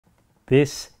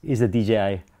This is the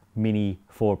DJI Mini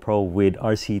 4 Pro with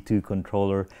RC2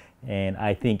 controller, and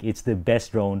I think it's the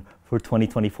best drone for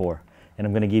 2024. And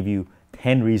I'm going to give you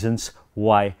 10 reasons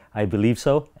why I believe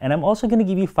so, and I'm also going to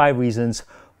give you 5 reasons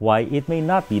why it may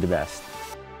not be the best.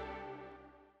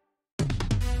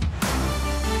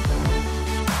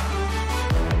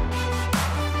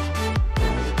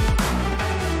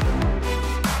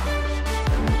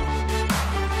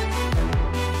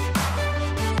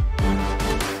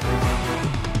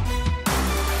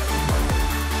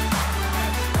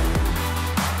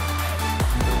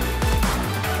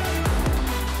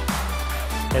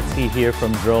 Let's see here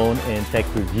from Drone and Tech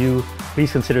Review.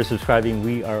 Please consider subscribing.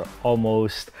 We are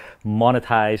almost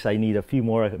monetized. I need a few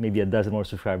more, maybe a dozen more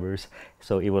subscribers,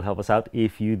 so it will help us out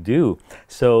if you do.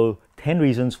 So 10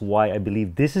 reasons why I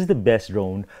believe this is the best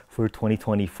drone for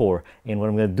 2024. And what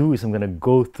I'm going to do is I'm going to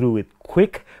go through it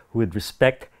quick with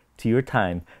respect to your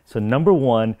time. So number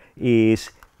 1 is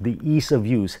the ease of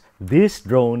use. This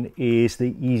drone is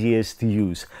the easiest to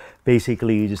use.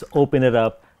 Basically, you just open it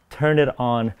up, turn it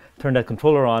on, turn that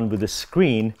controller on with the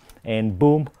screen, and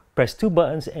boom, press 2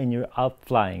 buttons and you're out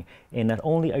flying. And not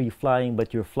only are you flying,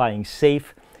 but you're flying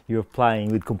safe. You're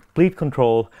flying with complete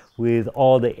control with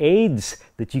all the aids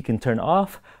that you can turn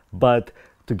off. But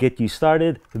to get you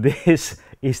started, this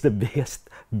is the best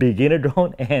beginner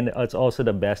drone, and it's also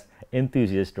the best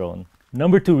enthusiast drone.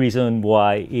 Number 2 reason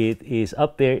why it is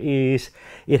up there is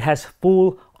it has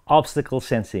full obstacle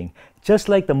sensing. Just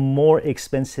like the more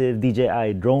expensive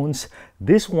DJI drones,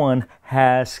 this one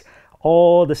has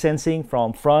all the sensing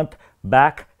from front,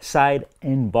 back, side,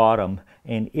 and bottom,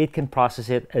 and it can process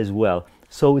it as well.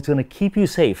 So it's going to keep you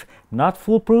safe. Not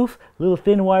foolproof, little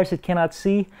thin wires it cannot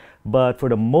see, but for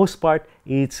the most part,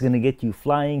 it's going to get you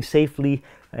flying safely,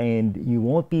 and you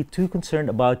won't be too concerned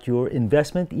about your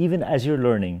investment even as you're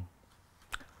learning.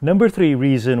 Number 3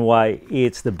 reason why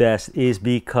it's the best is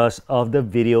because of the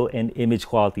video and image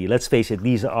quality. Let's face it,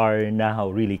 these are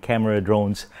now really camera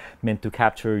drones meant to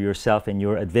capture yourself and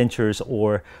your adventures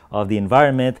or of the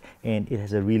environment, and it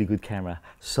has a really good camera.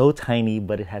 So tiny,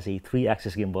 but it has a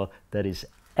 3-axis gimbal that is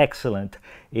excellent.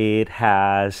 It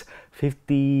has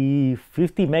 50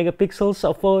 megapixels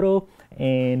of photo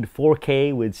and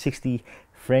 4K with 60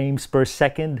 frames per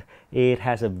second. It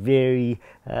has a very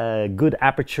good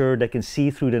aperture that can see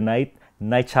through the night.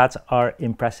 Night shots are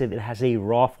impressive. It has a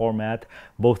RAW format,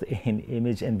 both in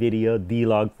image and video,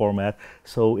 D-Log format,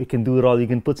 so it can do it all. You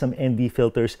can put some ND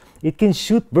filters. It can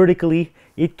shoot vertically.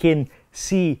 It can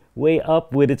see way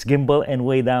up with its gimbal and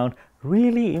way down.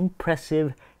 Really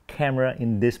impressive camera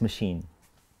in this machine.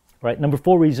 Right, number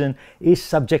 4 reason is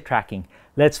subject tracking.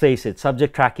 Let's face it,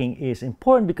 subject tracking is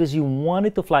important because you want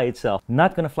it to fly itself.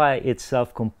 Not going to fly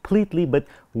itself completely, but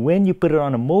when you put it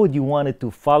on a mode, you want it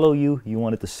to follow you, you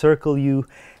want it to circle you,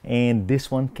 and this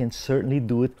one can certainly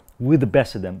do it with the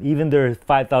best of them. Even their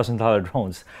 $5,000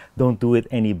 drones don't do it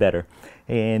any better.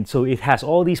 And so it has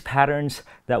all these patterns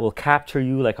that will capture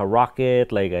you like a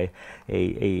rocket, like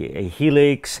a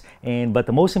helix, but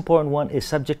the most important one is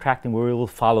subject tracking, where it will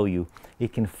follow you.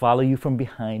 It can follow you from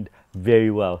behind very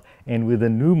well. And with the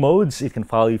new modes, it can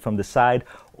follow you from the side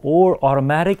or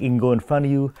automatic. It can go in front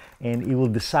of you, and it will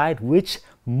decide which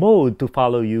mode to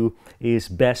follow you is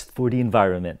best for the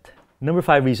environment. Number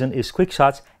 5 reason is quick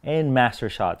shots and master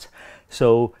shots.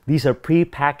 So these are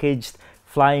pre-packaged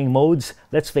flying modes.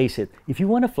 Let's face it, if you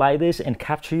want to fly this and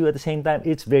capture you at the same time,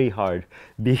 it's very hard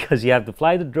because you have to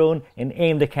fly the drone and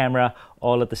aim the camera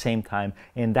all at the same time,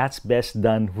 and that's best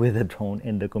done with the drone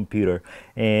and the computer.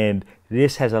 And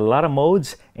this has a lot of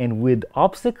modes, and with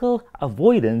obstacle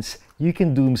avoidance, you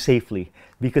can do them safely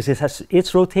because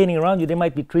it's rotating around you. There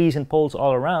might be trees and poles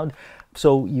all around,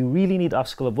 so you really need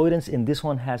obstacle avoidance, and this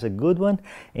one has a good one,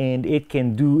 and it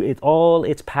can do all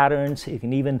its patterns. It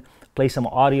can even play some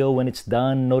audio when it's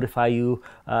done, notify you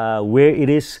where it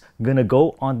is gonna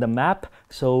go on the map.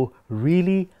 So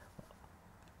really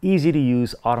easy to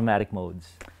use automatic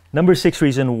modes. Number 6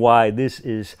 reason why this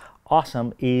is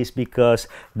awesome is because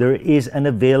there is an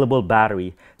available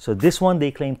battery. So this one,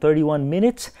 they claim 31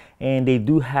 minutes, and they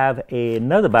do have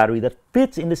another battery that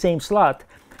fits in the same slot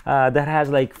that has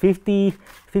like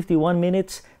 51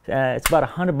 minutes. It's about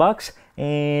 $100,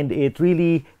 and it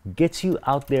really gets you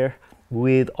out there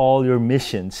with all your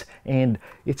missions. And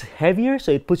it's heavier,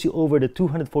 so it puts you over the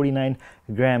 249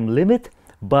 gram limit,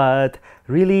 but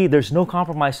really there's no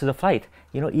compromise to the flight.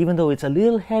 You know, even though it's a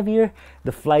little heavier,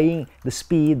 the flying, the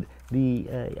speed, the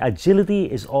agility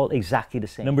is all exactly the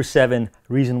same. Number 7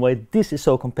 reason why this is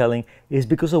so compelling is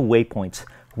because of waypoints.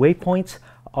 Waypoints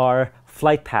are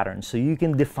flight patterns, so you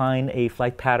can define a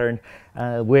flight pattern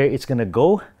where it's gonna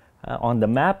go on the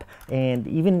map, and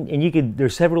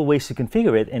there's several ways to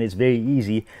configure it, and it's very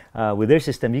easy with their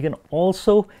system. You can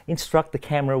also instruct the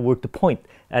camera where to point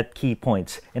at key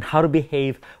points and how to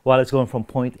behave while it's going from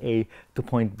point A to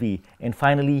point B. And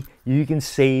finally, you can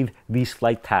save these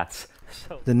flight paths.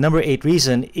 The number 8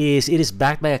 reason is it is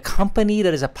backed by a company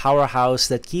that is a powerhouse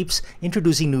that keeps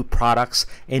introducing new products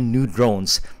and new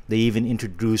drones. They even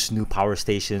introduce new power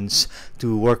stations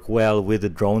to work well with the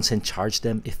drones and charge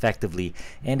them effectively.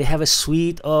 And they have a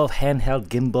suite of handheld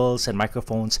gimbals and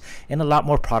microphones and a lot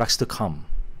more products to come.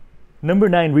 Number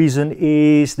 9 reason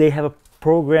is they have a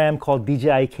program called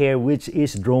DJI Care, which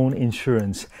is drone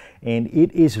insurance, and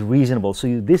it is reasonable.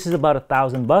 So this is about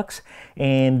 $1,000,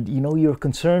 and you're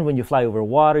concerned when you fly over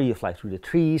water, you fly through the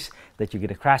trees, that you're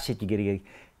gonna crash it, you're gonna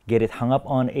get it hung up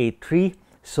on a tree.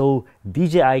 So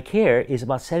DJI Care is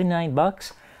about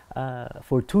 $79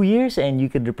 for 2 years, and you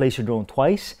can replace your drone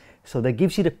twice. So that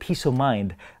gives you the peace of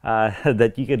mind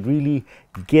that you can really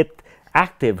get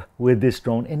active with this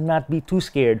drone and not be too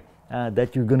scared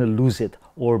that you're gonna lose it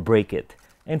or break it.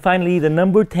 And finally, the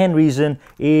number 10 reason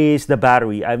is the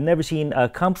battery. I've never seen a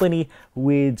company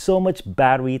with so much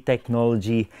battery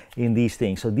technology in these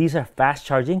things. So these are fast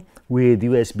charging with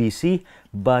USB-C,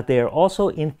 but they are also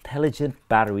intelligent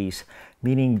batteries,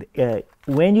 meaning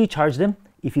when you charge them,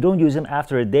 if you don't use them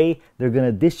after a day, they're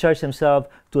gonna discharge themselves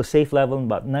to a safe level,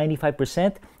 about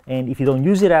 95%. And if you don't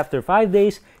use it after 5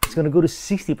 days, it's gonna go to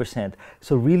 60%.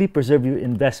 So really preserve your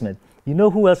investment. You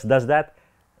know who else does that?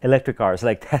 Electric cars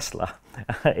like Tesla.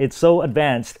 It's so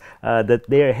advanced that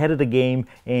they're ahead of the game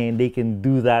and they can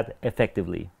do that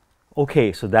effectively.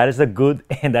 Okay, so that is the good,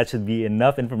 and that should be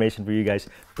enough information for you guys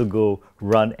to go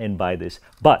run and buy this.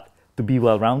 But to be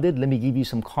well-rounded, let me give you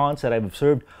some cons that I've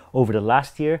observed over the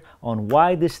last year on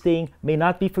why this thing may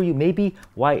not be for you, maybe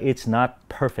why it's not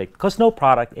perfect, because no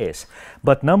product is.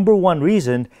 But number 1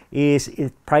 reason is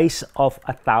its price of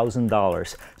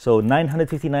 $1,000. So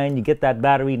 $959, you get that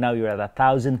battery, now you're at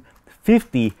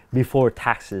 $1,050 before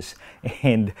taxes,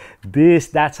 and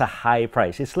that's a high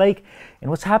price. It's like, and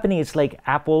what's happening, it's like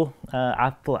Apple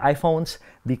iPhones,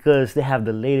 because they have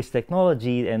the latest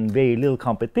technology and very little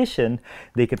competition,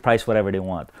 they can price whatever they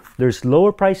want. There's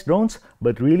lower priced drones,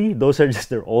 but really those are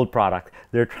just their old product.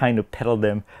 They're trying to peddle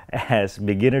them as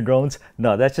beginner drones.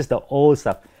 No, that's just the old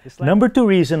stuff. Number 2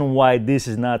 reason why this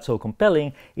is not so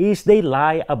compelling is they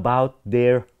lie about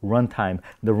their runtime.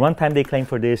 The runtime they claim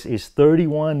for this is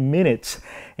 31 minutes.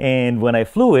 And when I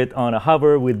flew it on a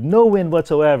hover with no wind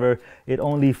whatsoever, it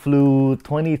only flew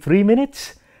 23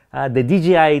 minutes. The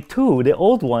DJI 2, the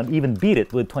old one, even beat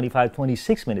it with 25,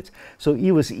 26 minutes. So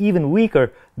it was even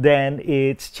weaker than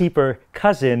its cheaper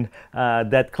cousin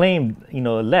that claimed,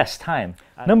 less time.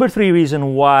 Number 3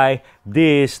 reason why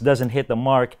this doesn't hit the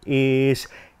mark is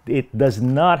it does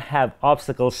not have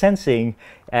obstacle sensing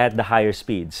at the higher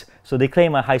speeds. So they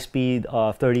claim a high speed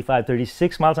of 35,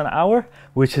 36 miles an hour,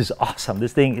 which is awesome.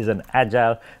 This thing is an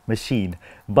agile machine.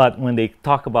 But when they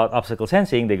talk about obstacle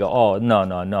sensing, they go, oh,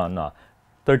 no.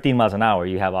 13 miles an hour,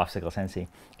 you have obstacle sensing.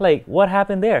 Like, what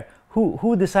happened there?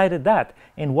 Who decided that?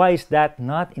 And why is that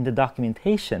not in the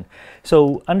documentation?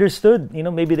 So understood,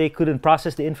 maybe they couldn't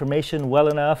process the information well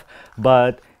enough,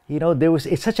 but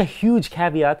it's such a huge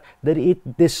caveat that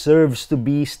it deserves to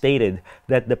be stated,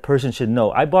 that the person should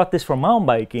know. I bought this for mountain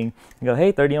biking. You go,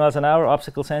 hey, 30 miles an hour,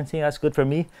 obstacle sensing, that's good for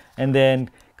me. And then,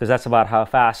 because that's about how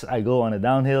fast I go on a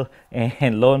downhill,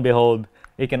 and lo and behold,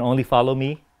 it can only follow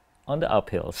me on the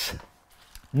uphills.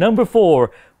 Number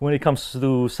 4, when it comes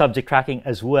to subject tracking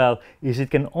as well, is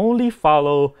it can only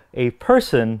follow a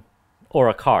person or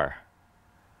a car.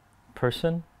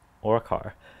 Person or a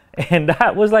car. And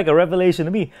that was like a revelation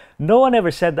to me. No one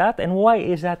ever said that. And why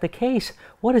is that the case?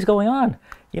 What is going on?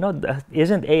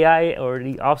 Isn't AI or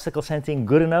the obstacle sensing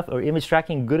good enough, or image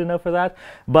tracking good enough for that?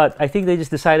 But I think they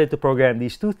just decided to program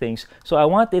these 2 things. So I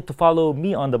want it to follow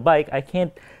me on the bike. I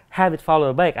can't have it follow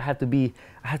the bike. I have to be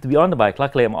on the bike.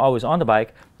 Luckily, I'm always on the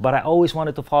bike, but I always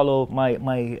wanted to follow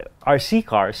my RC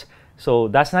cars. So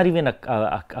that's not even a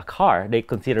car. They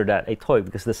consider that a toy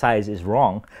because the size is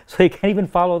wrong. So you can't even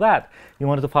follow that. You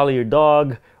wanted to follow your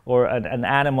dog or an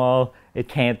animal. It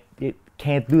can't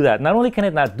do that. Not only can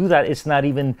it not do that, it's not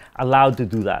even allowed to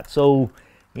do that. So,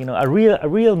 a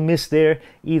real miss there,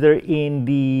 either in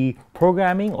the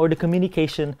programming or the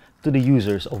communication to the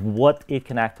users of what it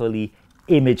can actually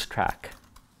image track.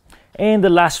 And the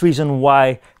last reason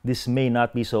why this may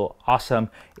not be so awesome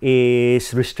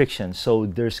is restrictions. So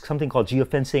there's something called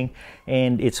geofencing,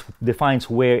 and it defines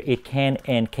where it can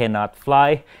and cannot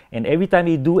fly. And every time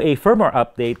you do a firmware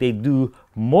update, they do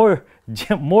more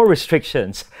more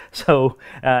restrictions. So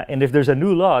and if there's a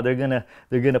new law, they're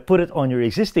gonna put it on your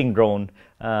existing drone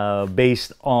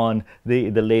based on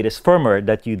the latest firmware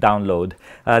that you download.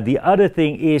 The other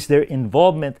thing is their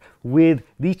involvement with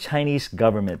the Chinese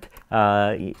government.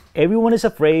 Everyone is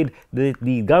afraid that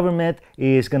the government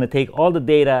is going to take all the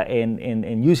data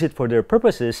and use it for their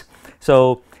purposes.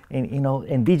 So,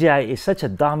 and DJI is such a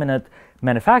dominant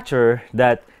manufacturer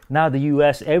that now the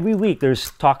US, every week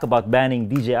there's talk about banning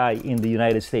DJI in the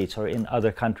United States or in other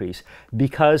countries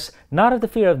because not of the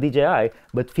fear of DJI,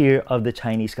 but fear of the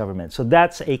Chinese government. So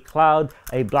that's a cloud,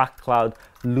 a black cloud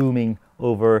looming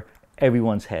over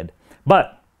everyone's head.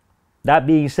 But that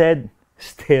being said,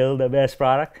 still the best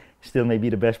product, still may be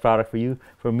the best product for you.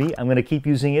 For me, I'm going to keep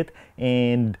using it,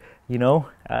 and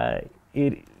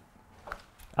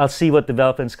I'll see what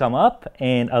developments come up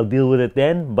and I'll deal with it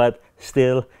then, but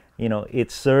still,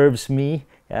 it serves me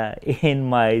in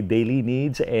my daily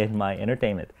needs and my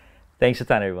entertainment. Thanks a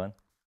ton, everyone.